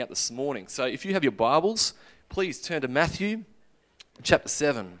out this morning. So if you have your Bibles, please turn to Matthew chapter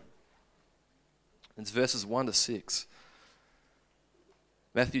 7. It's verses 1 to 6.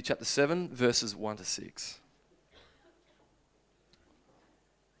 Matthew chapter 7, verses 1 to 6.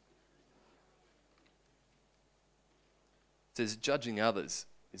 It says, Judging Others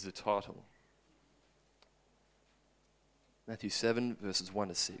is the title. Matthew 7, verses 1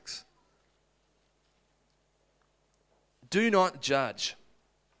 to 6. Do not judge,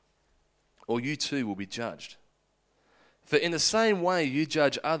 or you too will be judged. For in the same way you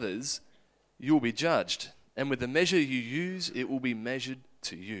judge others, you will be judged, and with the measure you use, it will be measured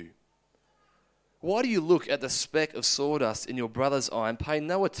to you. Why do you look at the speck of sawdust in your brother's eye and pay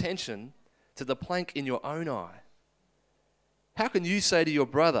no attention to the plank in your own eye? How can you say to your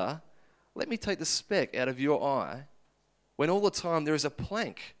brother, let me take the speck out of your eye, when all the time there is a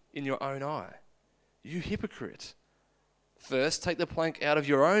plank in your own eye? You hypocrite. First, take the plank out of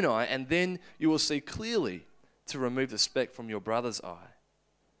your own eye, and then you will see clearly to remove the speck from your brother's eye.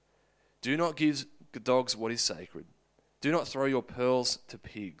 Do not give dogs what is sacred. Do not throw your pearls to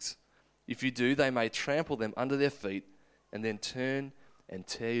pigs. If you do, they may trample them under their feet and then turn and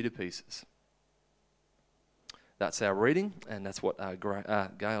tear you to pieces. That's our reading, and that's what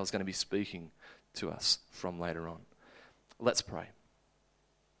Gail is going to be speaking to us from later on. Let's pray.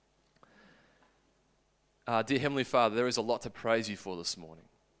 Dear Heavenly Father, there is a lot to praise you for this morning.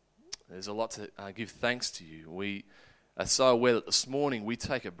 There's a lot to give thanks to you. We are so aware that this morning we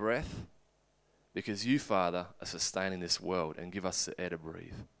take a breath because you, Father, are sustaining this world and give us the air to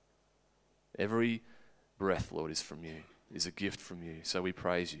breathe. Every breath, Lord, is from you, is a gift from you, so we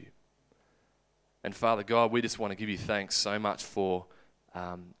praise you. And Father God, we just want to give you thanks so much for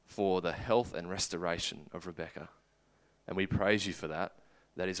the health and restoration of Rebecca. And we praise you for that.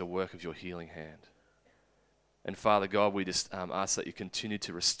 That is a work of your healing hand. And Father God, we just ask that you continue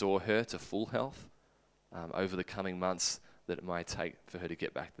to restore her to full health over the coming months that it may take for her to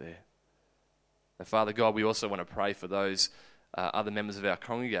get back there. And Father God, we also want to pray for those other members of our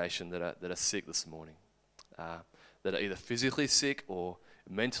congregation that are sick this morning, that are either physically sick or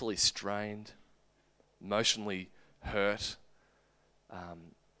mentally strained, emotionally hurt.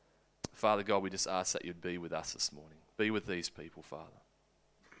 Father God, we just ask that you'd be with us this morning. Be with these people, Father.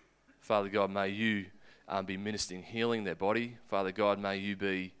 Father God, may you be ministering healing their body. Father God, may you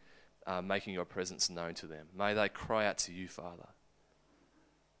be making your presence known to them. May they cry out to you, Father.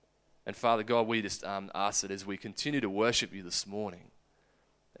 And Father God, we just ask that as we continue to worship you this morning,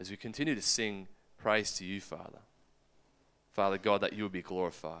 as we continue to sing praise to you, Father God, that you would be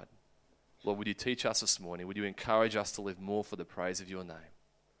glorified. Lord, would you teach us this morning? Would you encourage us to live more for the praise of your name?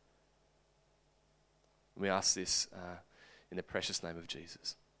 We ask this in the precious name of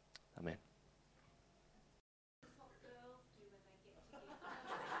Jesus. Amen.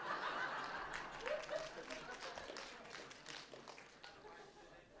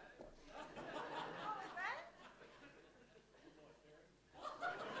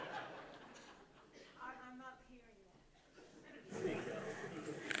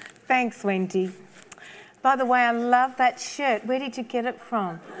 Thanks, Wendy. By the way, I love that shirt. Where did you get it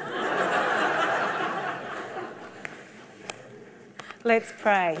from? Let's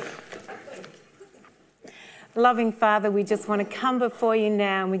pray. Loving Father, we just want to come before you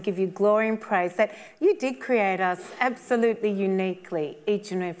now and we give you glory and praise that you did create us absolutely uniquely,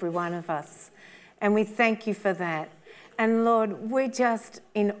 each and every one of us. And we thank you for that. And Lord, we're just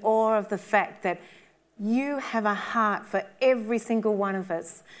in awe of the fact that you have a heart for every single one of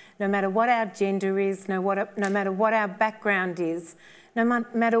us, no matter what our gender is, no matter what our background is, no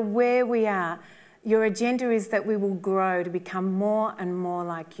matter where we are. Your agenda is that we will grow to become more and more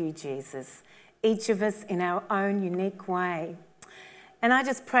like you, Jesus, each of us in our own unique way. And I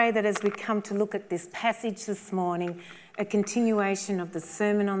just pray that as we come to look at this passage this morning, a continuation of the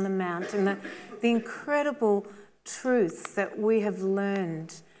Sermon on the Mount and the incredible truths that we have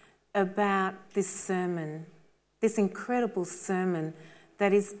learned about this sermon, this incredible sermon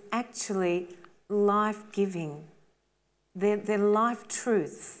that is actually life-giving. They're life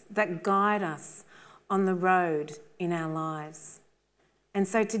truths that guide us on the road in our lives. And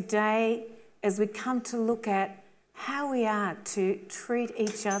so today, as we come to look at how we are to treat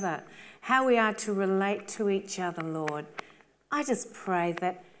each other, how we are to relate to each other, Lord, I just pray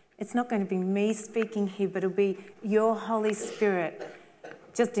that it's not going to be me speaking here, but it'll be your Holy Spirit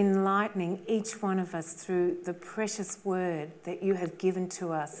just enlightening each one of us through the precious word that you have given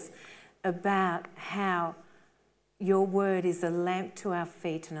to us about how your word is a lamp to our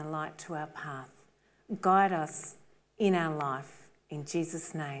feet and a light to our path. Guide us in our life. In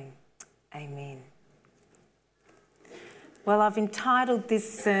Jesus' name, amen. Well, I've entitled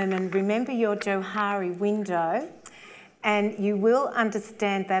this sermon, Remember Your Johari Window, and you will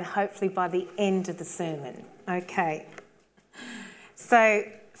understand that hopefully by the end of the sermon. Okay. So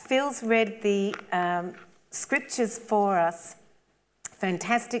Phil's read the scriptures for us,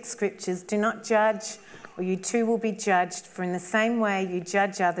 fantastic scriptures. Do not judge, or you too will be judged, for in the same way you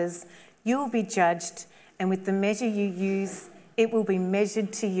judge others, you will be judged, and with the measure you use, it will be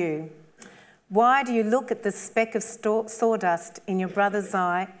measured to you. Why do you look at the speck of sawdust in your brother's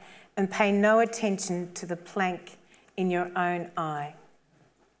eye and pay no attention to the plank in your own eye?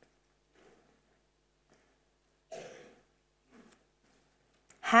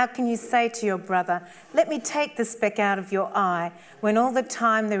 How can you say to your brother, let me take the speck out of your eye, when all the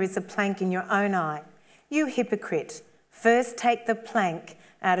time there is a plank in your own eye? You hypocrite, first take the plank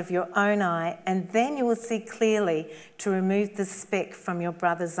out of your own eye, and then you will see clearly to remove the speck from your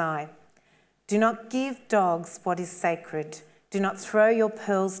brother's eye. Do not give dogs what is sacred. Do not throw your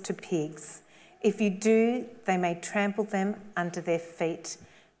pearls to pigs. If you do, they may trample them under their feet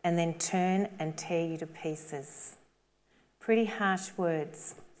and then turn and tear you to pieces. Pretty harsh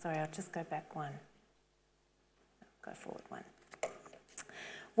words. Sorry, I'll just go back one. Go forward one.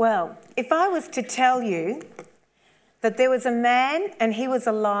 Well, if I was to tell you that there was a man and he was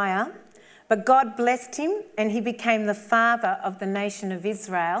a liar, but God blessed him and he became the father of the nation of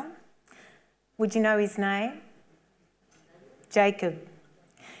Israel, would you know his name? Jacob.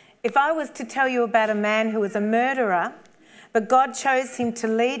 If I was to tell you about a man who was a murderer, but God chose him to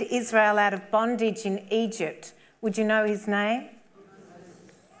lead Israel out of bondage in Egypt, would you know his name?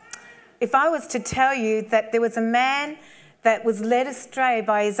 If I was to tell you that there was a man that was led astray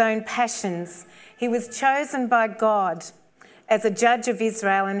by his own passions, he was chosen by God as a judge of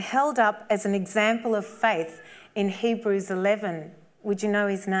Israel and held up as an example of faith in Hebrews 11, would you know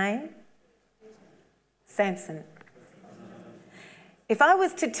his name? Samson. If I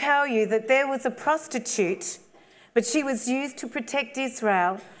was to tell you that there was a prostitute, but she was used to protect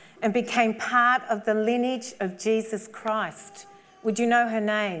Israel and became part of the lineage of Jesus Christ, would you know her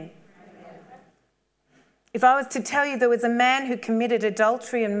name? If I was to tell you there was a man who committed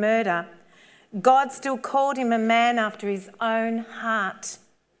adultery and murder, God still called him a man after his own heart.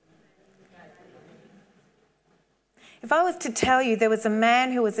 If I was to tell you there was a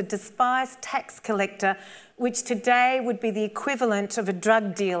man who was a despised tax collector, which today would be the equivalent of a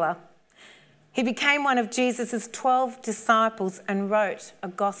drug dealer, he became one of Jesus' 12 disciples and wrote a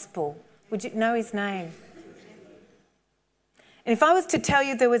gospel, would you know his name? And if I was to tell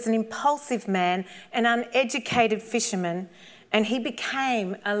you there was an impulsive man, an uneducated fisherman, and he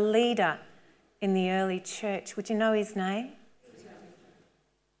became a leader in the early church, would you know his name?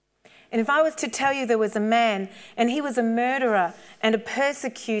 And if I was to tell you there was a man and he was a murderer and a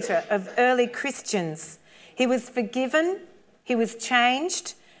persecutor of early Christians, he was forgiven, he was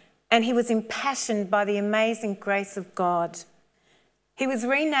changed, and he was impassioned by the amazing grace of God. He was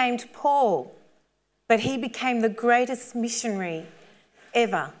renamed Paul, but he became the greatest missionary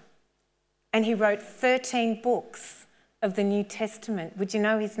ever. And he wrote 13 books of the New Testament. Would you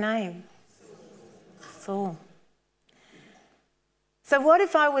know his name? Saul. So what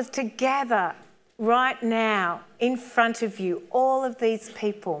if I was to gather right now in front of you all of these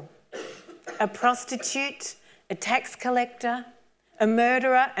people? A prostitute, a tax collector, a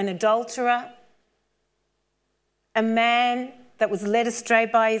murderer, an adulterer, a man that was led astray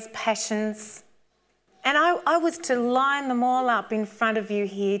by his passions. And I was to line them all up in front of you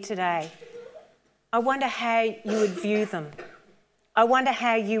here today. I wonder how you would view them. I wonder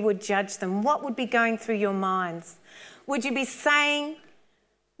how you would judge them. What would be going through your minds? Would you be saying,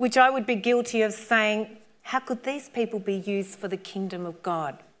 which I would be guilty of saying, how could these people be used for the kingdom of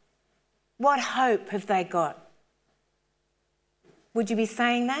God? What hope have they got? Would you be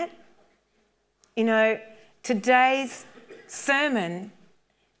saying that? You know, today's sermon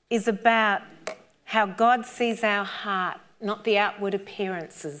is about how God sees our heart, not the outward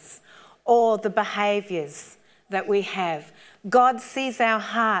appearances or the behaviours that we have. God sees our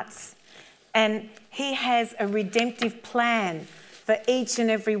hearts, and he has a redemptive plan for each and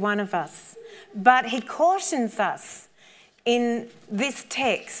every one of us. But he cautions us in this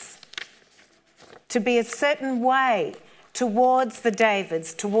text to be a certain way towards the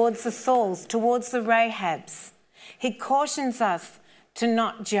Davids, towards the Sauls, towards the Rahabs. He cautions us to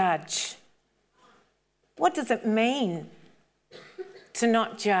not judge. What does it mean to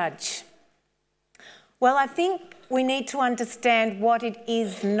not judge? Well, I think we need to understand what it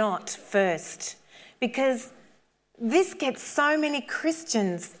is not first, because this gets so many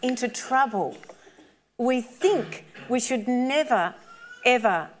Christians into trouble. We think we should never,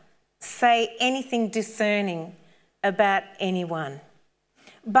 ever say anything discerning about anyone.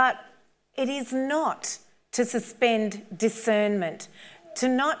 But it is not to suspend discernment. To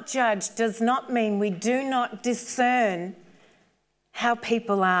not judge does not mean we do not discern how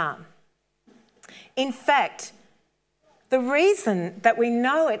people are. In fact, the reason that we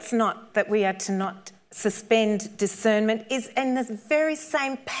know it's not that we are to not suspend discernment is in this very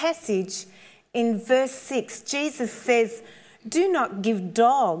same passage in verse 6. Jesus says, "Do not give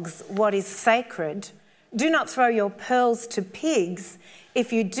dogs what is sacred. Do not throw your pearls to pigs.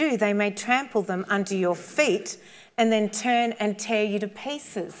 If you do, they may trample them under your feet and then turn and tear you to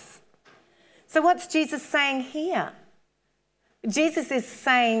pieces." So what's Jesus saying here? Jesus is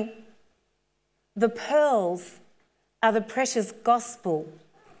saying the pearls are the precious gospel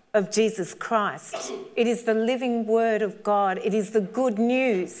of Jesus Christ. It is the living word of God. It is the good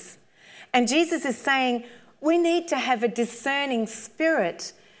news. And Jesus is saying we need to have a discerning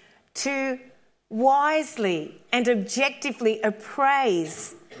spirit to wisely and objectively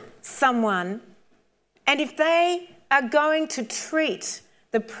appraise someone. And if they are going to treat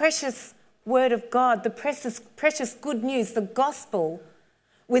the precious word of God, the precious good news, the gospel,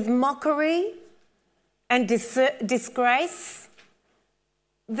 with mockery and disgrace,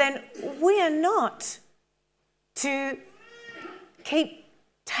 then we are not to keep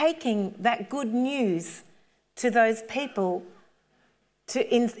taking that good news to those people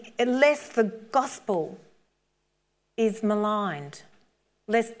unless the gospel is maligned,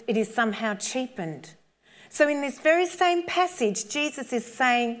 lest it is somehow cheapened. So in this very same passage, Jesus is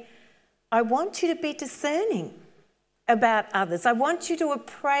saying, I want you to be discerning about others. I want you to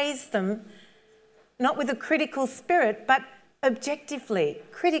appraise them, not with a critical spirit, but objectively,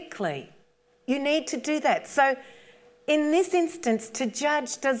 critically. You need to do that. So in this instance, to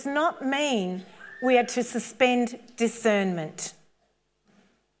judge does not mean we are to suspend discernment.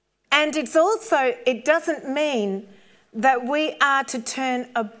 And it doesn't mean that we are to turn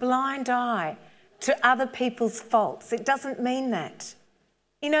a blind eye to other people's faults. It doesn't mean that.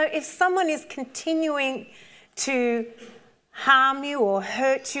 You know, if someone is continuing to harm you or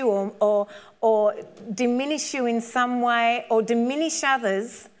hurt you or diminish you in some way or diminish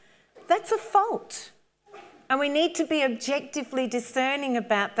others, that's a fault. And we need to be objectively discerning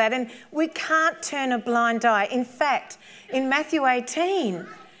about that. And we can't turn a blind eye. In fact, in Matthew 18,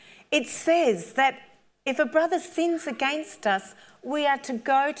 it says that if a brother sins against us, we are to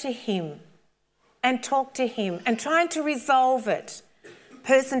go to him and talk to him and trying to resolve it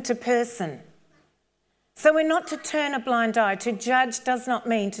person to person. So we're not to turn a blind eye. To judge does not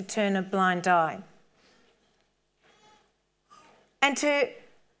mean to turn a blind eye. And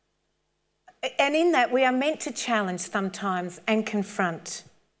in that we are meant to challenge sometimes and confront.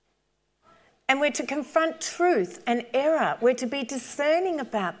 And we're to confront truth and error. We're to be discerning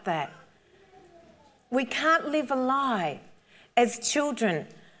about that. We can't live a lie as children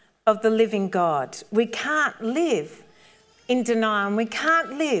of the living God. We can't live in denial and we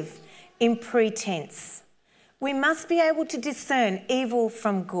can't live in pretense. We must be able to discern evil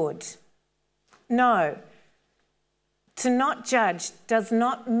from good. No, to not judge does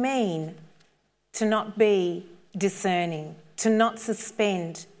not mean to not be discerning, to not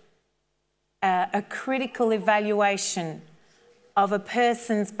suspend a critical evaluation of a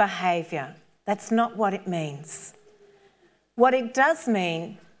person's behaviour. That's not what it means. What it does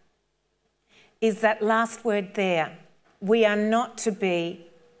mean is that last word there. We are not to be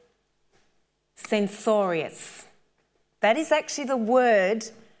censorious. That is actually the word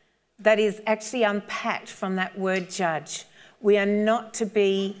that is actually unpacked from that word judge. We are not to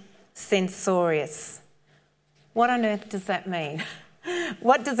be censorious. What on earth does that mean?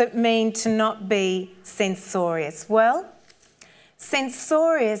 What does it mean to not be censorious? Well,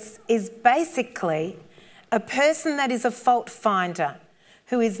 censorious is basically a person that is a fault finder,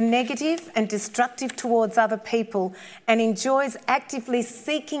 who is negative and destructive towards other people and enjoys actively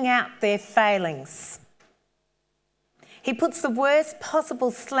seeking out their failings. He puts the worst possible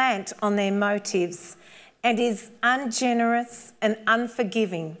slant on their motives and is ungenerous and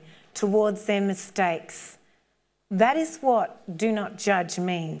unforgiving towards their mistakes. That is what do not judge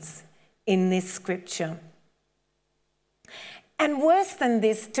means in this scripture. And worse than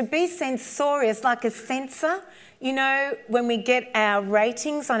this, to be censorious, like a censor, you know, when we get our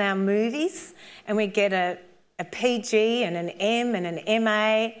ratings on our movies and we get a PG and an M and an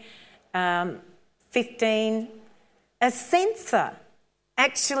MA 15, a censor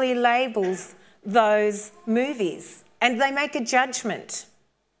actually labels those movies and they make a judgment.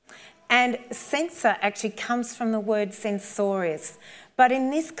 And censor actually comes from the word censorious. But in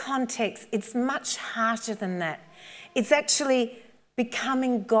this context, it's much harsher than that. It's actually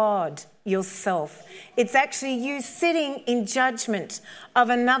becoming God yourself. It's actually you sitting in judgment of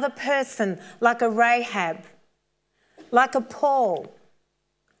another person, like a Rahab, like a Paul,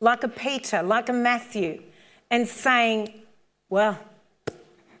 like a Peter, like a Matthew, and saying, well,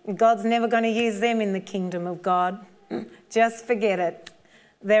 God's never going to use them in the kingdom of God. Just forget it.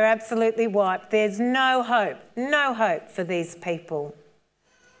 They're absolutely wiped. There's no hope for these people.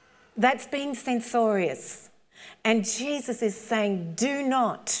 That's being censorious. And Jesus is saying, do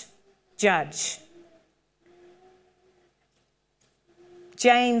not judge.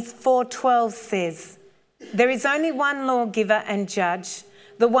 James 4:12 says, there is only one lawgiver and judge,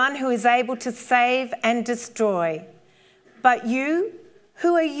 the one who is able to save and destroy. But you,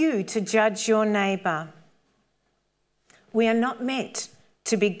 who are you to judge your neighbour? We are not meant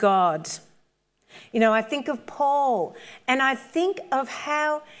to be God. You know, I think of Paul, and I think of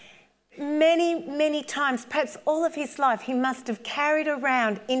how many times, perhaps all of his life, he must have carried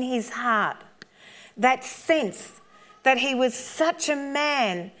around in his heart that sense that he was such a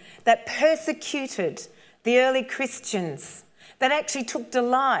man that persecuted the early Christians, that actually took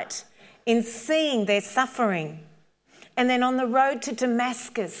delight in seeing their suffering. And then on the road to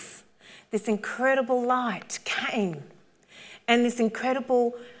Damascus, this incredible light came, and this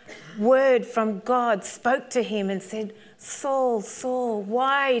incredible word from God spoke to him and said, Saul, Saul,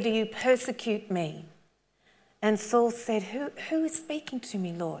 why do you persecute me? And Saul said, who is speaking to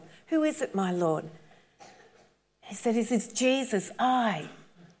me, Lord? Who is it, my Lord? He said, it is Jesus,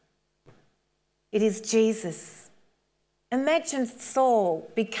 It is Jesus. Imagine Saul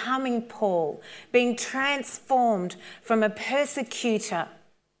becoming Paul, being transformed from a persecutor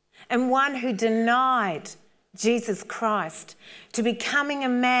and one who denied Jesus Christ to becoming a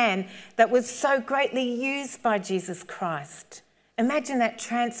man that was so greatly used by Jesus Christ. Imagine that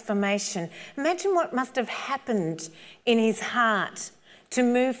transformation. Imagine what must have happened in his heart to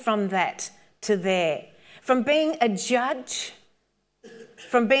move from that to there. From being a judge,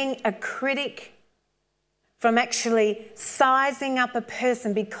 from being a critic, from actually sizing up a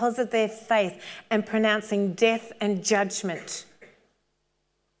person because of their faith and pronouncing death and judgment,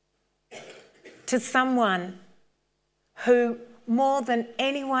 to someone who more than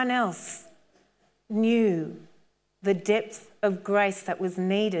anyone else knew the depth of grace that was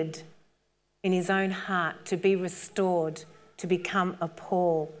needed in his own heart to be restored, to become a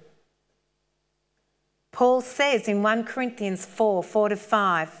Paul. Paul says in 1 Corinthians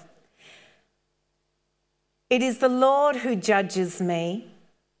 4:4-5, it is the Lord who judges me.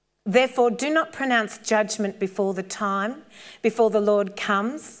 Therefore, do not pronounce judgment before the time, before the Lord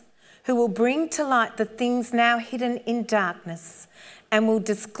comes, who will bring to light the things now hidden in darkness and will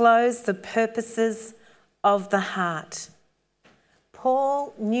disclose the purposes of the heart.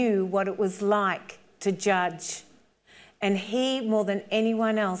 Paul knew what it was like to judge, and he, more than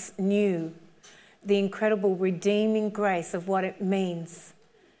anyone else, knew the incredible redeeming grace of what it means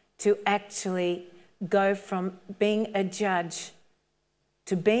to actually go from being a judge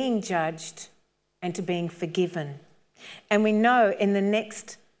to being judged and to being forgiven. And we know in the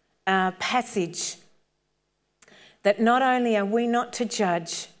next passage that not only are we not to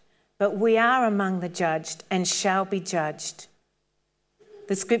judge, but we are among the judged and shall be judged.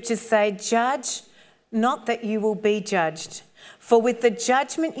 The scriptures say, judge not that you will be judged, for with the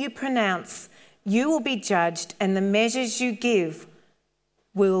judgment you pronounce, you will be judged, and the measures you give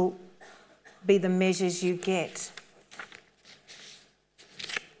will be the measures you get.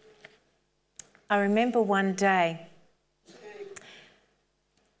 I remember one day,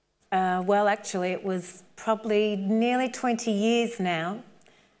 actually it was probably nearly 20 years now.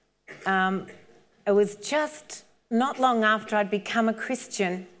 It was just not long after I'd become a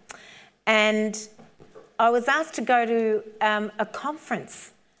Christian, and I was asked to go to a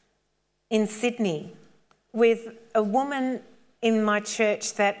conference in Sydney with a woman in my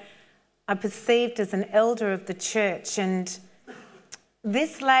church that I perceived as an elder of the church. And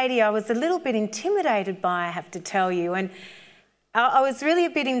this lady I was a little bit intimidated by, I have to tell you, and I was really a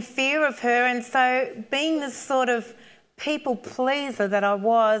bit in fear of her. And so, being the sort of people pleaser that I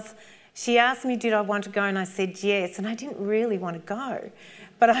was, she asked me did I want to go, and I said yes, and I didn't really want to go,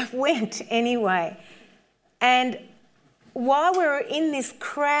 but I went anyway. And while we were in this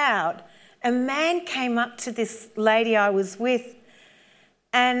crowd, a man came up to this lady I was with,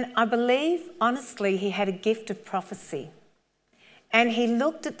 and I believe, honestly, he had a gift of prophecy. And he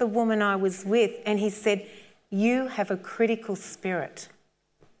looked at the woman I was with and he said, you have a critical spirit.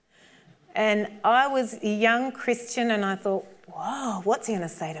 And I was a young Christian and I thought, whoa, what's he going to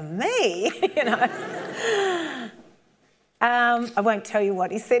say to me? You know. I won't tell you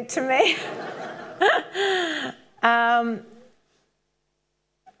what he said to me.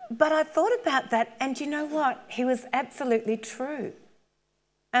 But I thought about that, and you know what? He was absolutely true.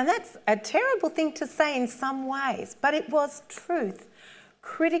 And that's a terrible thing to say in some ways, but it was truth.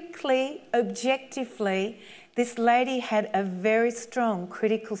 Critically, objectively, this lady had a very strong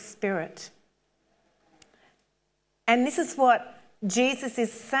critical spirit. And this is what Jesus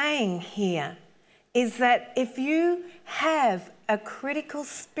is saying here, is that if you have a critical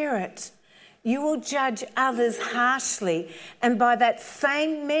spirit, you will judge others harshly, and by that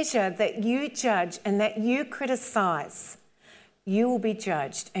same measure that you judge and that you criticise, you will be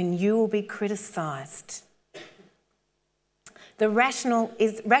judged and you will be criticised. The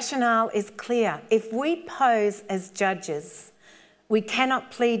rationale is clear. If we pose as judges, we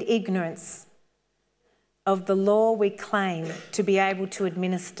cannot plead ignorance of the law we claim to be able to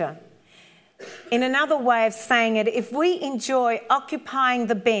administer. In another way of saying it, if we enjoy occupying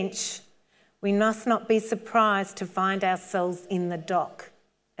the bench, we must not be surprised to find ourselves in the dock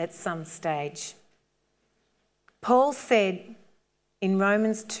at some stage. Paul said in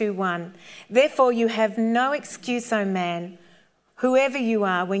Romans 2:1, "Therefore you have no excuse, O man, whoever you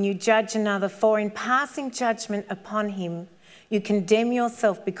are, when you judge another, for in passing judgment upon him, you condemn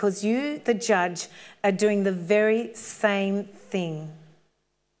yourself because you, the judge, are doing the very same thing."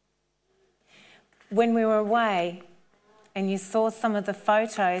 When we were away, and you saw some of the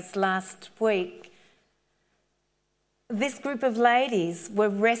photos last week, this group of ladies were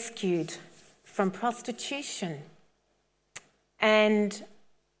rescued from prostitution. And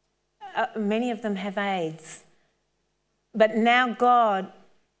many of them have AIDS. But now God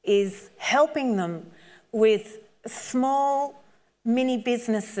is helping them with small mini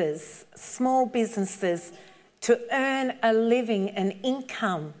businesses, small businesses, to earn a living, an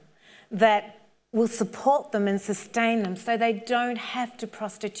income that will support them and sustain them so they don't have to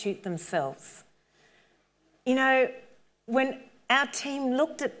prostitute themselves. You know, when our team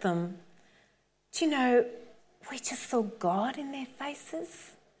looked at them, do you know, we just saw God in their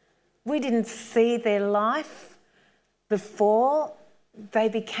faces. We didn't see their life before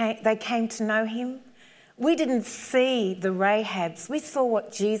they came to know him. We didn't see the Rahabs. We saw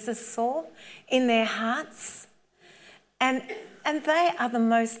what Jesus saw in their hearts. And they are the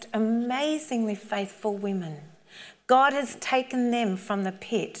most amazingly faithful women. God has taken them from the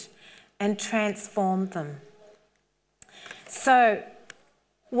pit and transformed them. So,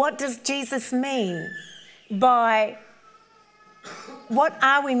 what does Jesus mean by what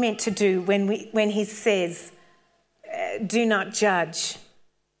are we meant to do when he says, do not judge?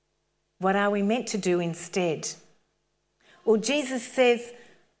 What are we meant to do instead? Well, Jesus says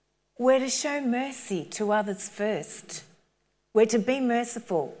we're to show mercy to others first. We're to be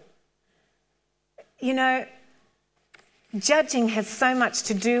merciful. You know, judging has so much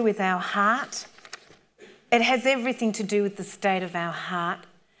to do with our heart. It has everything to do with the state of our heart.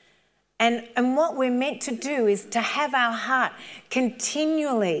 And what we're meant to do is to have our heart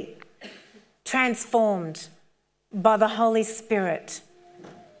continually transformed by the Holy Spirit.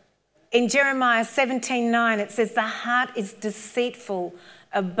 In Jeremiah 17:9, it says, the heart is deceitful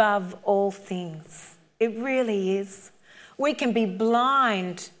above all things. It really is. We can be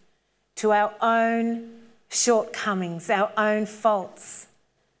blind to our own shortcomings, our own faults.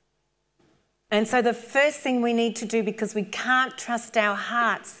 And so the first thing we need to do, because we can't trust our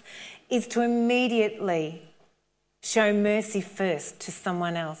hearts, is to immediately show mercy first to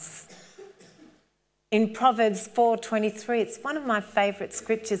someone else. In Proverbs 4:23, it's one of my favourite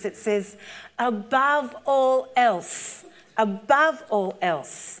scriptures. It says, above all else,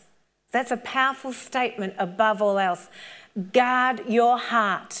 that's a powerful statement, above all else, guard your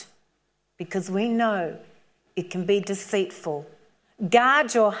heart, because we know it can be deceitful.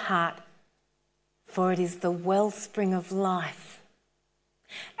 Guard your heart, for it is the wellspring of life.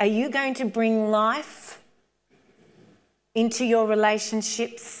 Are you going to bring life into your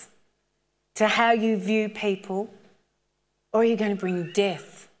relationships, to how you view people, or are you going to bring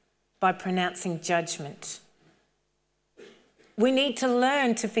death by pronouncing judgment? We need to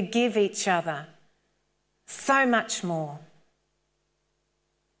learn to forgive each other so much more.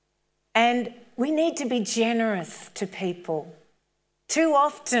 And we need to be generous to people. Too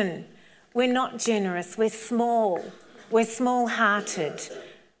often we're not generous, we're small-hearted.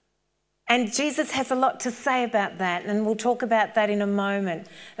 And Jesus has a lot to say about that, and we'll talk about that in a moment,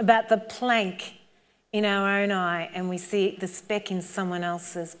 about the plank in our own eye and we see the speck in someone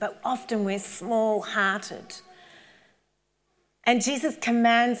else's, but often we're small-hearted. And Jesus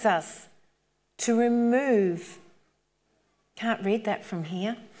commands us to remove, can't read that from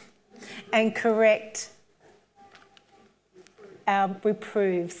here, and correct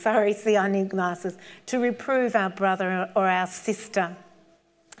reprove our brother or our sister.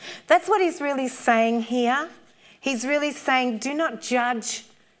 That's what he's really saying here. He's really saying, do not judge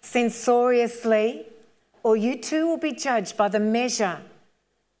censoriously, or you too will be judged by the measure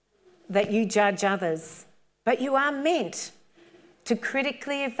that you judge others. But you are meant to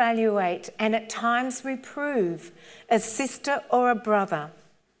critically evaluate and at times reprove a sister or a brother.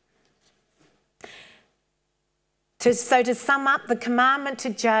 So to sum up, the commandment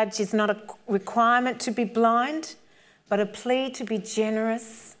to judge is not a requirement to be blind, but a plea to be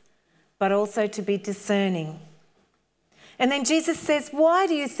generous, but also to be discerning. And then Jesus says, why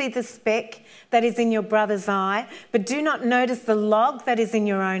do you see the speck that is in your brother's eye, but do not notice the log that is in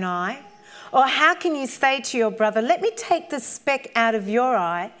your own eye? Or how can you say to your brother, let me take the speck out of your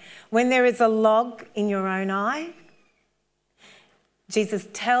eye when there is a log in your own eye? Jesus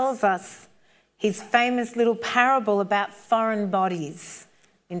tells us his famous little parable about foreign bodies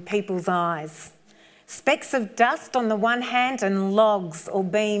in people's eyes. Specks of dust on the one hand and logs or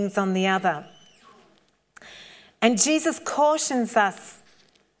beams on the other. And Jesus cautions us,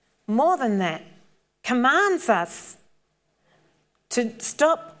 more than that, commands us to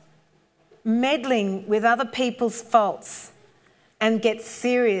stop meddling with other people's faults and get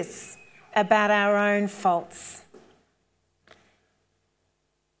serious about our own faults.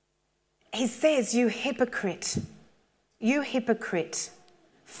 He says, you hypocrite,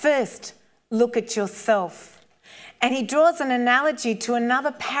 first look at yourself. And he draws an analogy to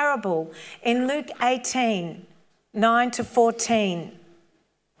another parable in Luke 18, 9 to 14,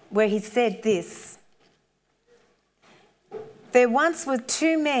 where he said this. There once were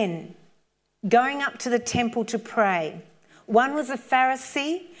two men going up to the temple to pray. One was a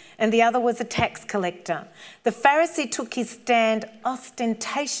Pharisee and the other was a tax collector. The Pharisee took his stand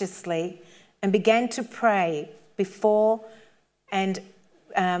ostentatiously and began to pray before and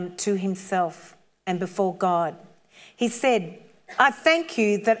to himself and before God. He said, I thank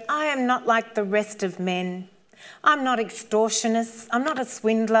you that I am not like the rest of men. I'm not extortionist, I'm not a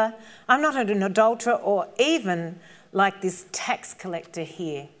swindler, I'm not an adulterer, or even like this tax collector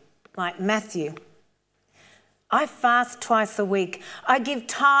here, like Matthew. I fast twice a week. I give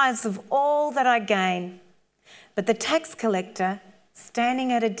tithes of all that I gain. But the tax collector,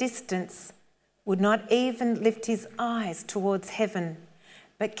 standing at a distance, would not even lift his eyes towards heaven,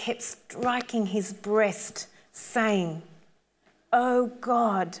 but kept striking his breast, saying, "Oh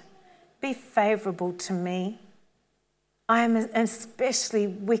God, be favourable to me. I am an especially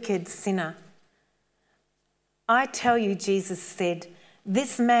wicked sinner." I tell you, Jesus said,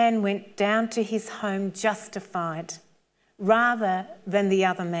 this man went down to his home justified rather than the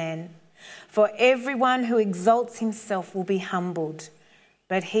other man. For everyone who exalts himself will be humbled,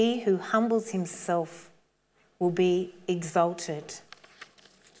 but he who humbles himself will be exalted.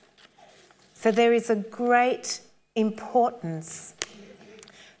 So there is a great importance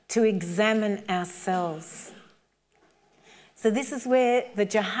to examine ourselves. So this is where the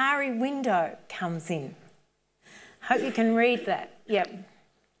Johari window comes in. Hope you can read that. Yep.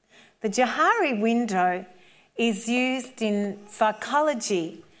 The Johari window is used in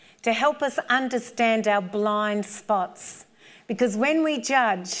psychology to help us understand our blind spots. Because when we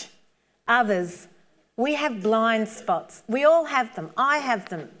judge others, we have blind spots. We all have them. I have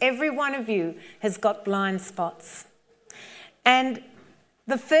them. Every one of you has got blind spots. And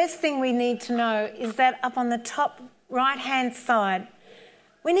the first thing we need to know is that up on the top right-hand side,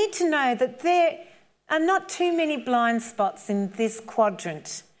 we need to know that there are not too many blind spots in this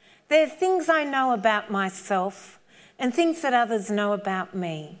quadrant. There are things I know about myself and things that others know about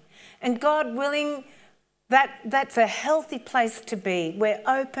me. And God willing, that's a healthy place to be. We're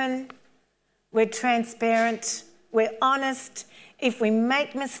open, we're transparent, we're honest. If we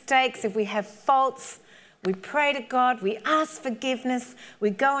make mistakes, if we have faults, we pray to God, we ask forgiveness,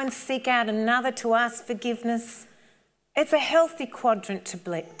 we go and seek out another to ask forgiveness. It's a healthy quadrant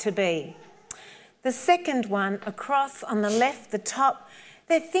to be. The second one, across on the left, the top,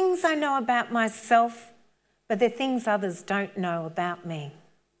 they're things I know about myself, but they're things others don't know about me.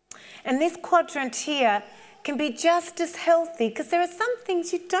 And this quadrant here can be just as healthy because there are some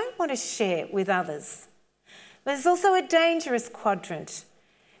things you don't want to share with others. There's also a dangerous quadrant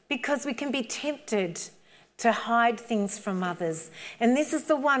because we can be tempted to hide things from others. And this is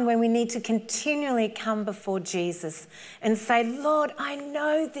the one where we need to continually come before Jesus and say, Lord, I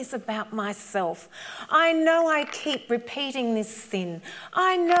know this about myself. I know I keep repeating this sin.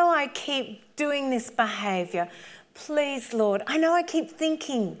 I know I keep doing this behaviour. Please, Lord, I know I keep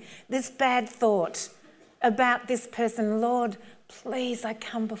thinking this bad thought about this person. Lord, please, I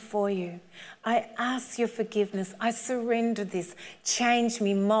come before you. I ask your forgiveness. I surrender this. Change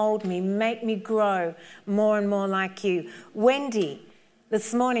me, mould me, make me grow more and more like you. Wendy,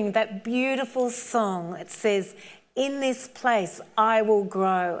 this morning, that beautiful song. It says, "In this place I will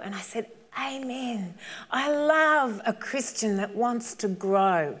grow." And I said, amen. I love a Christian that wants to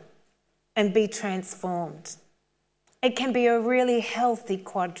grow and be transformed. It can be a really healthy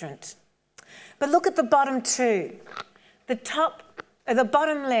quadrant. But look at the bottom two. The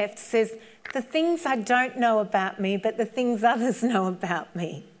bottom left says, "The things I don't know about me, but the things others know about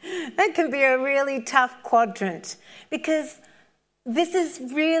me." That can be a really tough quadrant, because this is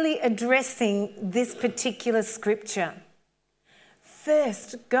really addressing this particular scripture.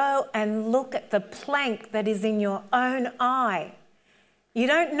 First, go and look at the plank that is in your own eye. You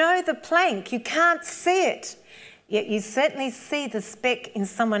don't know the plank, you can't see it. Yet you certainly see the speck in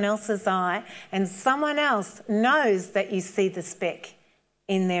someone else's eye, and someone else knows that you see the speck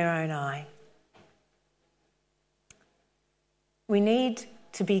in their own eye. We need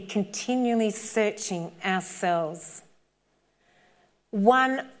to be continually searching ourselves.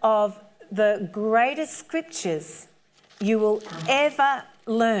 One of the greatest scriptures you will ever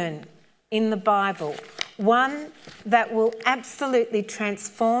learn in the Bible, one that will absolutely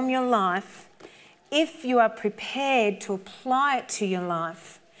transform your life if you are prepared to apply it to your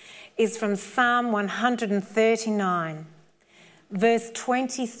life, is from Psalm 139, verse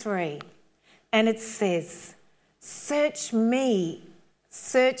 23. And it says, search me.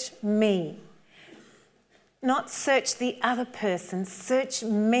 Not search the other person, search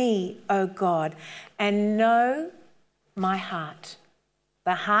me, O God, and know my heart.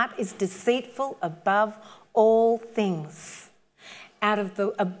 The heart is deceitful above all things.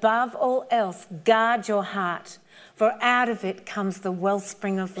 Above all else, guard your heart, for out of it comes the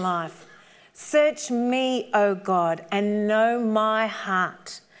wellspring of life. Search me, O God, and know my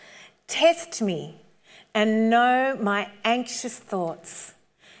heart. Test me and know my anxious thoughts.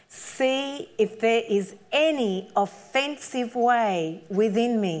 See if there is any offensive way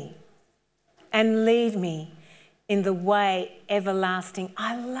within me, and lead me in the way everlasting.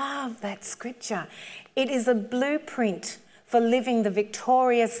 I love that scripture. It is a blueprint for living the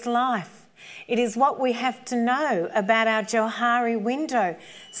victorious life. It is what we have to know about our Johari window.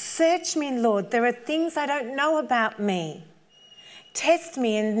 Search me, Lord. There are things I don't know about me. Test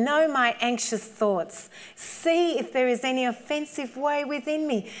me and know my anxious thoughts. See if there is any offensive way within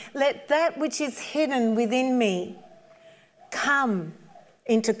me. Let that which is hidden within me come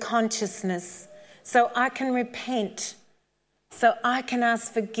into consciousness, so I can repent, so I can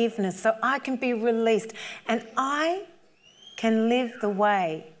ask forgiveness, so I can be released, and I can live the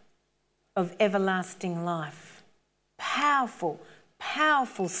way of everlasting life. Powerful,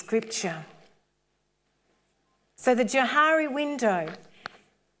 powerful scripture. So the Johari window,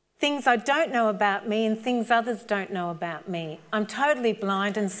 things I don't know about me and things others don't know about me. I'm totally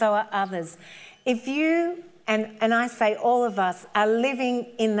blind, and so are others. If you, and I say all of us, are living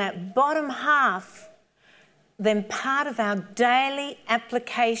in that bottom half, then part of our daily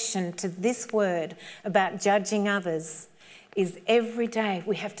application to this word about judging others is every day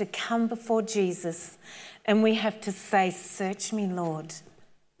we have to come before Jesus and we have to say, search me, Lord.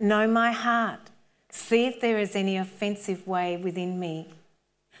 Know my heart. See if there is any offensive way within me.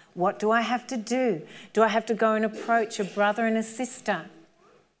 What do I have to do? Do I have to go and approach a brother and a sister?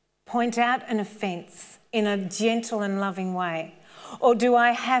 Point out an offence in a gentle and loving way? Or do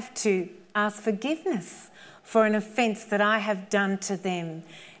I have to ask forgiveness for an offence that I have done to them?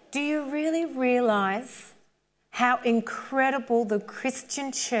 Do you really realise how incredible the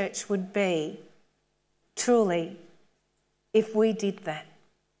Christian church would be, truly, if we did that?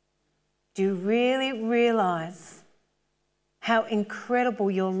 Do you really realise how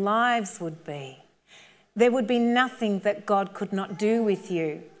incredible your lives would be? There would be nothing that God could not do with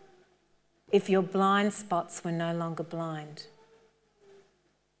you if your blind spots were no longer blind.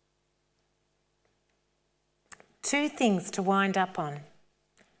 2 things to wind up on.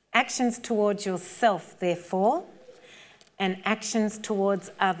 Actions towards yourself, therefore, and actions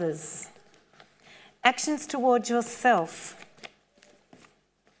towards others. Actions towards yourself.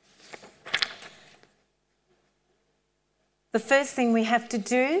 The first thing we have to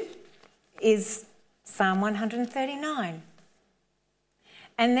do is Psalm 139.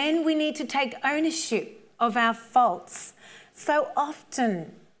 And then we need to take ownership of our faults. So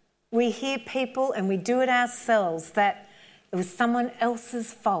often we hear people, and we do it ourselves, that it was someone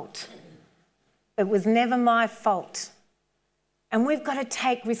else's fault. It was never my fault. And we've got to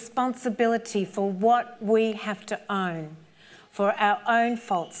take responsibility for what we have to own, for our own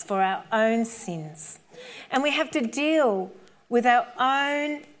faults, for our own sins. And we have to deal with our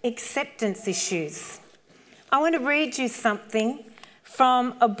own acceptance issues. I want to read you something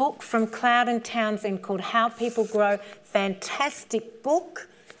from a book from Cloud and Townsend called How People Grow fantastic book.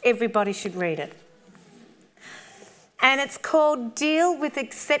 Everybody should read it. And it's called Deal with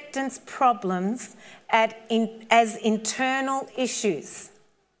Acceptance Problems as Internal Issues.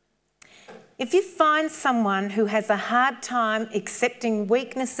 If you find someone who has a hard time accepting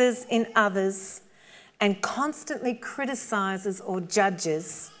weaknesses in others and constantly criticises or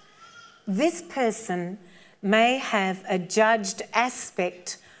judges, this person may have a judged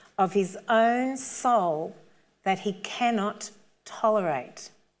aspect of his own soul that he cannot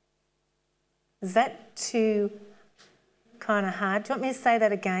tolerate. Is that too kind of hard? Do you want me to say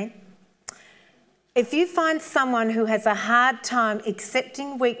that again? If you find someone who has a hard time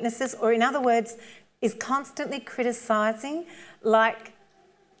accepting weaknesses, or in other words, is constantly criticising, like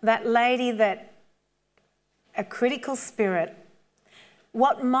that lady that a critical spirit,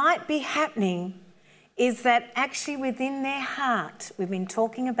 what might be happening is that actually within their heart, we've been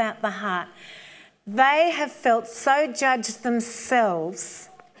talking about the heart, they have felt so judged themselves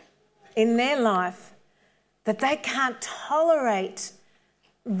in their life that they can't tolerate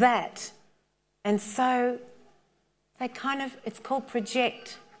that. And so they it's called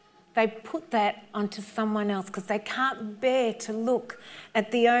project. They put that onto someone else because they can't bear to look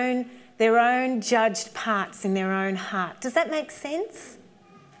at their own judged parts in their own heart. Does that make sense?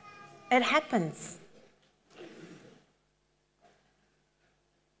 It happens.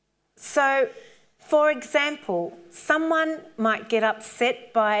 So, for example, someone might get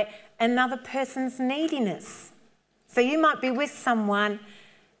upset by another person's neediness. So you might be with someone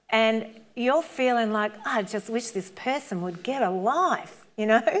and you're feeling like, I just wish this person would get a life, you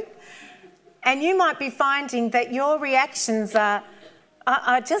know? And you might be finding that your reactions are,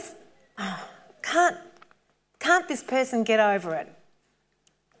 can't this person get over it?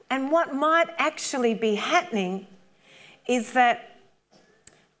 And what might actually be happening is that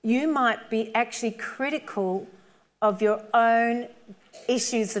you might be actually critical of your own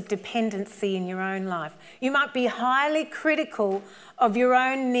issues of dependency in your own life. You might be highly critical of your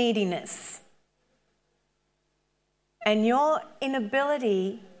own neediness. And your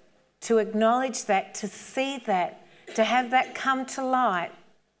inability to acknowledge that, to see that, to have that come to light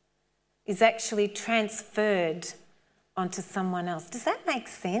is actually transferred onto someone else. Does that make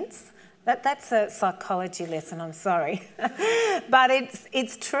sense? That's a psychology lesson, I'm sorry. But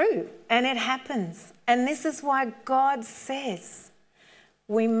it's true and it happens. And this is why God says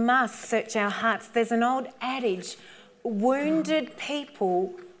we must search our hearts. There's an old adage, wounded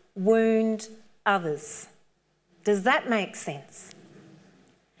people wound others. Does that make sense?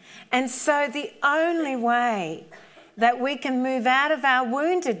 And so the only way that we can move out of our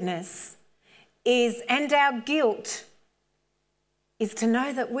woundedness and our guilt is to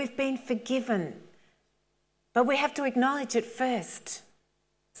know that we've been forgiven. But we have to acknowledge it first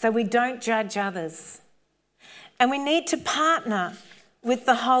so we don't judge others. And we need to partner with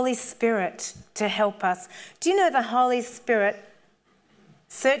the Holy Spirit to help us. Do you know the Holy Spirit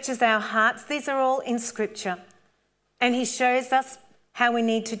searches our hearts? These are all in Scripture. And he shows us how we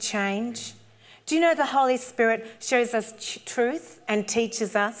need to change. Do you know the Holy Spirit shows us truth and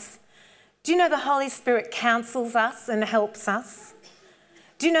teaches us? Do you know the Holy Spirit counsels us and helps us?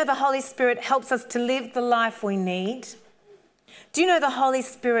 Do you know the Holy Spirit helps us to live the life we need? Do you know the Holy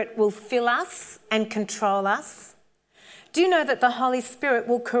Spirit will fill us and control us? Do you know that the Holy Spirit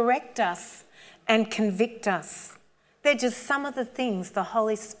will correct us and convict us? They're just some of the things the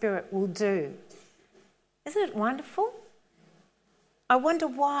Holy Spirit will do. Isn't it wonderful? I wonder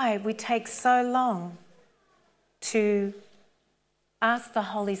why we take so long to ask the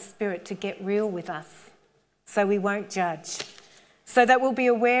Holy Spirit to get real with us so we won't judge, so that we'll be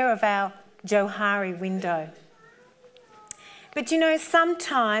aware of our Johari window. But you know,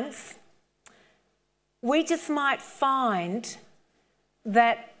 sometimes we just might find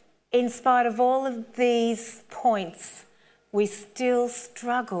that in spite of all of these points, we still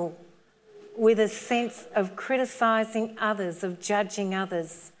struggle with a sense of criticising others, of judging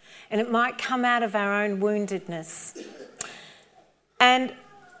others. And it might come out of our own woundedness. And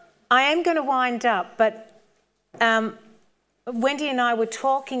I am going to wind up, but Wendy and I were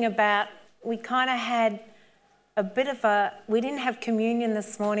talking about, we kind of had a bit of we didn't have communion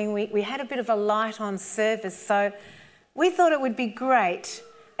this morning. We had a bit of a light on service. So we thought it would be great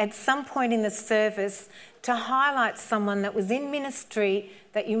at some point in the service to highlight someone that was in ministry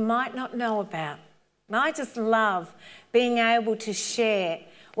that you might not know about. And I just love being able to share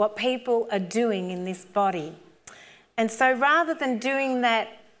what people are doing in this body. And so rather than doing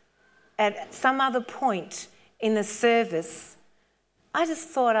that at some other point in the service, I just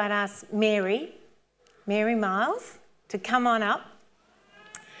thought I'd ask Mary Miles, to come on up.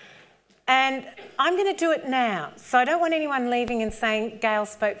 And I'm going to do it now. So I don't want anyone leaving and saying Gail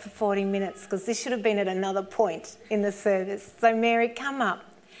spoke for 40 minutes, because this should have been at another point in the service. So Mary, come up.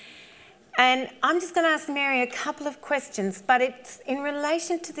 And I'm just going to ask Mary a couple of questions, but it's in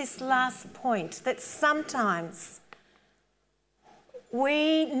relation to this last point, that sometimes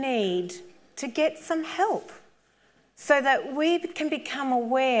we need to get some help so that we can become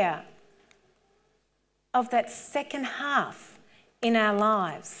aware of that second half in our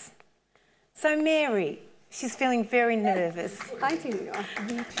lives. So Mary, she's feeling very nervous. I do.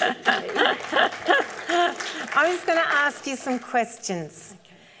 I'm just going to ask you some questions.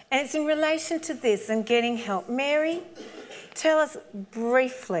 And it's in relation to this and getting help. Mary, tell us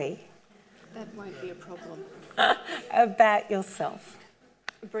briefly. That won't be a problem. About yourself.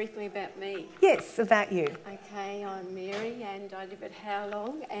 Briefly about me. Yes, about you. Okay, I'm Mary and I live at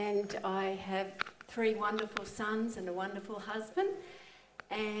Howlong, and I have 3 wonderful sons and a wonderful husband.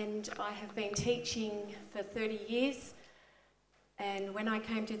 And I have been teaching for 30 years. And when I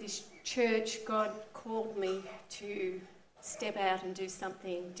came to this church, God called me to step out and do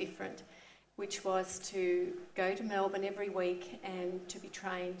something different, which was to go to Melbourne every week and to be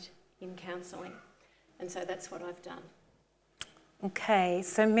trained in counselling. And so that's what I've done. Okay,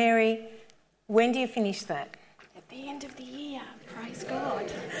 so Mary, when do you finish that? At the end of the year, praise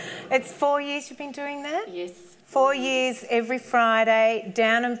God. It's 4 years you've been doing that? Yes. 4 years every Friday,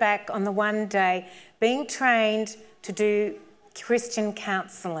 down and back on the one day, being trained to do Christian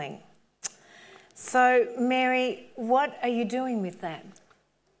counselling. So, Mary, what are you doing with that?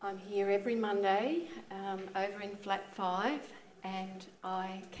 I'm here every Monday over in Flat 5, and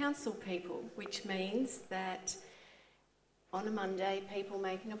I counsel people, which means that on a Monday people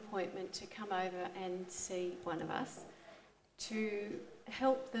make an appointment to come over and see one of us to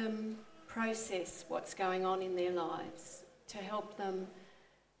help them process what's going on in their lives, to help them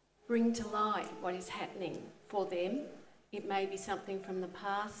bring to light what is happening for them. It may be something from the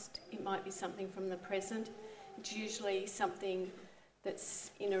past, it might be something from the present. It's usually something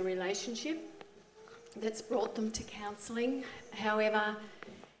that's in a relationship that's brought them to counselling. However,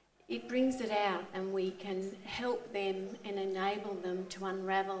 it brings it out and we can help them and enable them to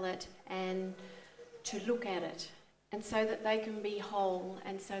unravel it and to look at it, and so that they can be whole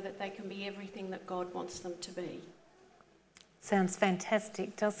and so that they can be everything that God wants them to be. Sounds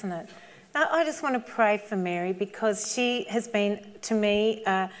fantastic, doesn't it? Now, I just want to pray for Mary, because she has been, to me,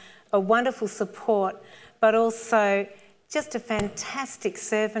 a wonderful support, but also just a fantastic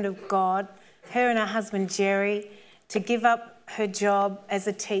servant of God. Her and her husband, Jerry, to give up her job as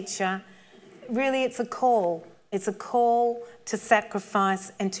a teacher. Really, it's a call. It's a call to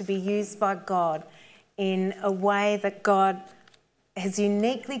sacrifice and to be used by God in a way that God has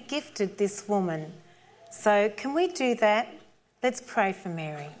uniquely gifted this woman. So can we do that? Let's pray for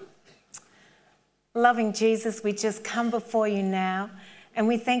Mary. Loving Jesus, we just come before you now, and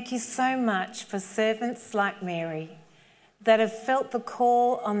we thank you so much for servants like Mary that have felt the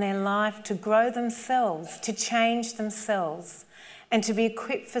call on their life to grow themselves, to change themselves, and to be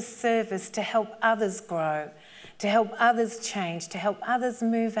equipped for service to help others grow, to help others change, to help others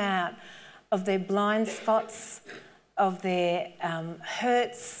move out of their blind spots, of their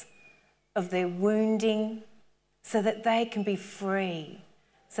hurts, of their wounding, so that they can be free,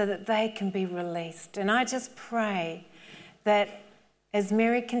 so that they can be released. And I just pray that as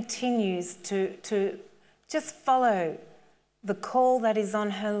Mary continues to just follow the call that is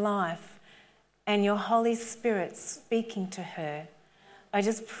on her life and your Holy Spirit speaking to her, I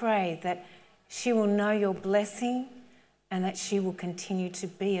just pray that she will know your blessing and that she will continue to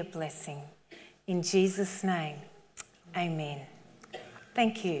be a blessing. In Jesus' name, amen.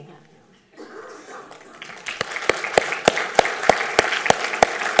 Thank you.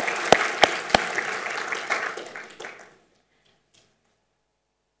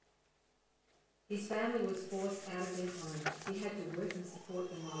 His family was forced out of their home. He had to work and support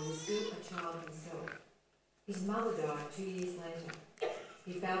them while he was still a child himself. His mother died 2 years later.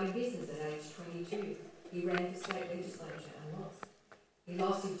 He failed in business at age 22. He ran for state legislature and lost. He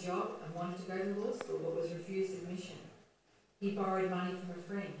lost his job and wanted to go to law school, but was refused admission. He borrowed money from a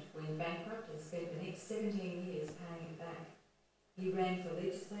friend, went bankrupt, and spent the next 17 years paying it back. He ran for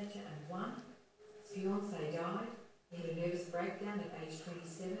legislature and won. His fiancée died. He had a nervous breakdown at age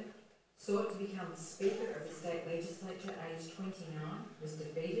 27. Sought to become the Speaker of the State Legislature aged 29, was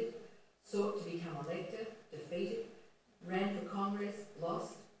defeated. Sought to become elected, defeated. Ran for Congress,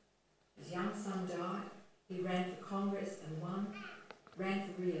 lost. His young son died. He ran for Congress and won. Ran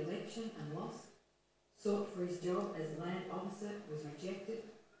for re-election and lost. Sought for his job as a land officer, was rejected.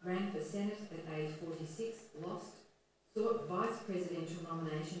 Ran for Senate at age 46, lost. sought vice presidential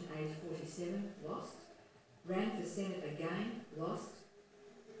nomination age 47, lost, ran for Senate again, lost,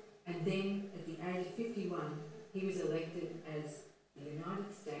 and then at the age of 51, he was elected as the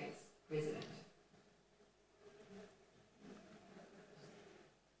United States President.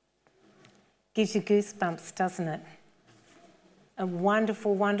 Gives you goosebumps, doesn't it? A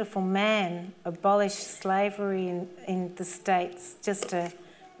wonderful, wonderful man, abolished slavery in the States. Just a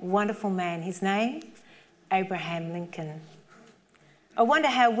wonderful man. His name? Abraham Lincoln. I wonder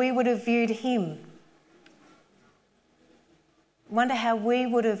how we would have viewed him. I wonder how we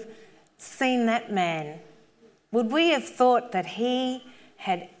would have seen that man. Would we have thought that he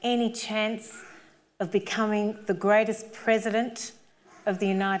had any chance of becoming the greatest president of the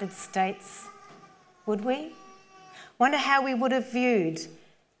United States? Would we? Wonder how we would have viewed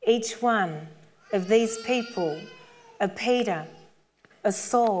each one of these people, a Peter, a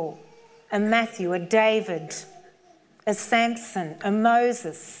Saul, a Matthew, a David, a Samson, a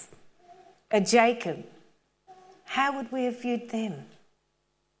Moses, a Jacob. How would we have viewed them?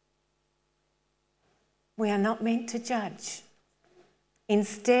 We are not meant to judge.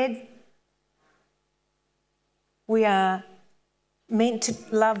 Instead, we are meant to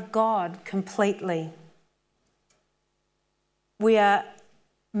love God completely. We are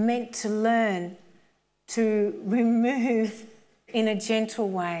meant to learn to remove in a gentle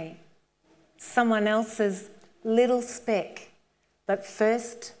way someone else's little speck. But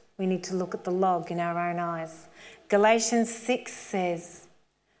first, we need to look at the log in our own eyes. Galatians 6 says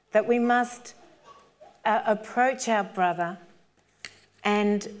that we must approach our brother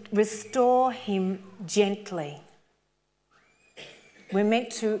and restore him gently. We're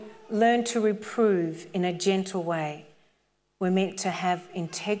meant to learn to reprove in a gentle way. We're meant to have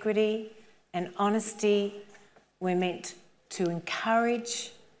integrity and honesty. We're meant to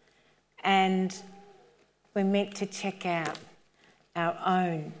encourage, and we're meant to check out our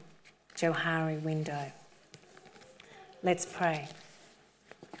own Johari window. Let's pray.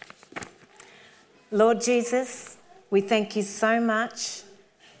 Lord Jesus, we thank you so much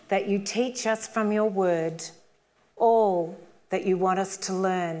that you teach us from your word all that you want us to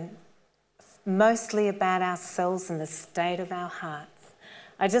learn, mostly about ourselves and the state of our hearts.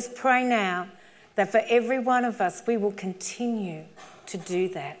 I just pray now that for every one of us, we will continue to do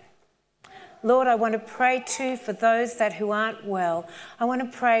that. Lord, I want to pray too for those who aren't well. I want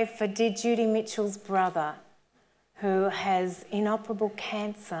to pray for dear Judy Mitchell's brother who has inoperable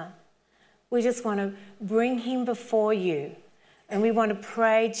cancer. We just want to bring him before you, and we want to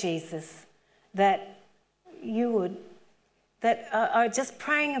pray, Jesus, that you would, I'm just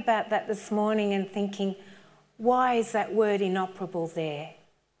praying about that this morning and thinking, why is that word inoperable there?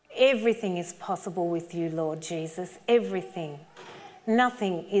 Everything is possible with you, Lord Jesus, everything.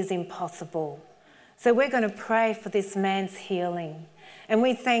 Nothing is impossible. So we're going to pray for this man's healing. And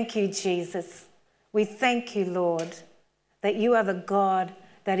we thank you, Jesus. We thank you, Lord, that you are the God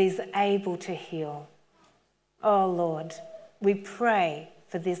that is able to heal. Oh, Lord, we pray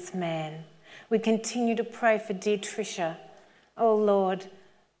for this man. We continue to pray for dear Tricia. Oh, Lord,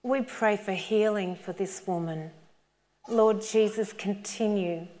 we pray for healing for this woman. Lord Jesus,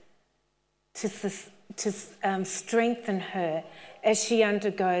 continue to strengthen her as she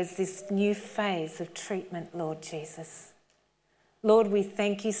undergoes this new phase of treatment, Lord Jesus. Lord, we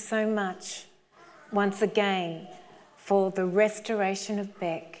thank you so much once again for the restoration of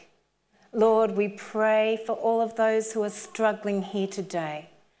Beck. Lord, we pray for all of those who are struggling here today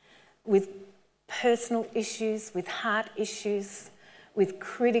with personal issues, with heart issues, with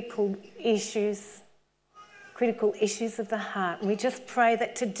critical issues of the heart. And we just pray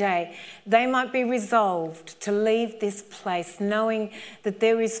that today they might be resolved to leave this place knowing that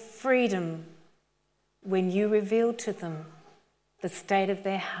there is freedom when you reveal to them the state of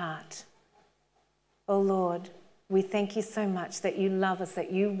their heart. Oh Lord, we thank you so much that you love us,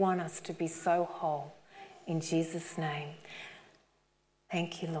 that you want us to be so whole. In Jesus' name.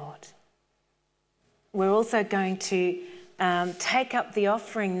 Thank you, Lord. We're also going to take up the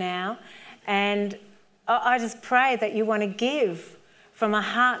offering now, and I just pray that you want to give from a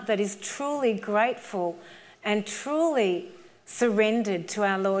heart that is truly grateful and truly surrendered to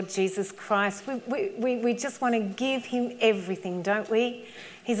our Lord Jesus Christ. We just want to give him everything, don't we?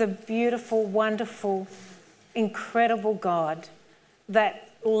 He's a beautiful, wonderful, incredible God that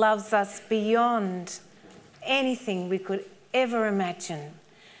loves us beyond anything we could ever imagine.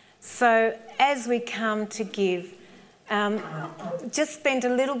 So as we come to give, just spend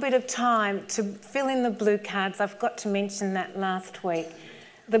a little bit of time to fill in the blue cards. I forgot to mention that last week.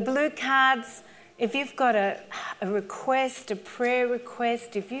 The blue cards, if you've got a request, a prayer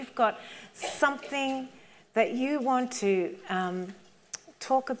request, if you've got something that you want to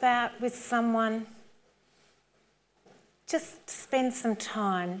talk about with someone, just spend some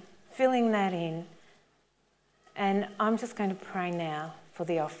time filling that in. And I'm just going to pray now for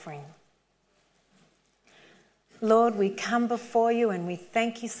the offering. Lord, we come before you and we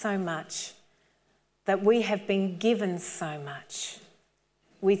thank you so much that we have been given so much.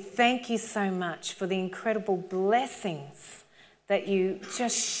 We thank you so much for the incredible blessings that you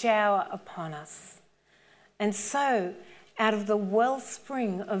just shower upon us. And so, out of the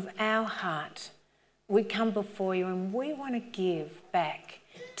wellspring of our heart, we come before you and we want to give back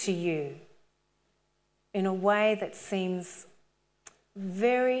to you in a way that seems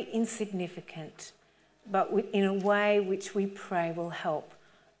very insignificant, but in a way which we pray will help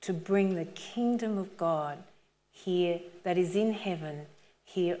to bring the kingdom of God here, that is in heaven,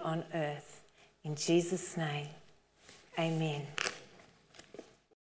 here on earth. In Jesus' name, amen.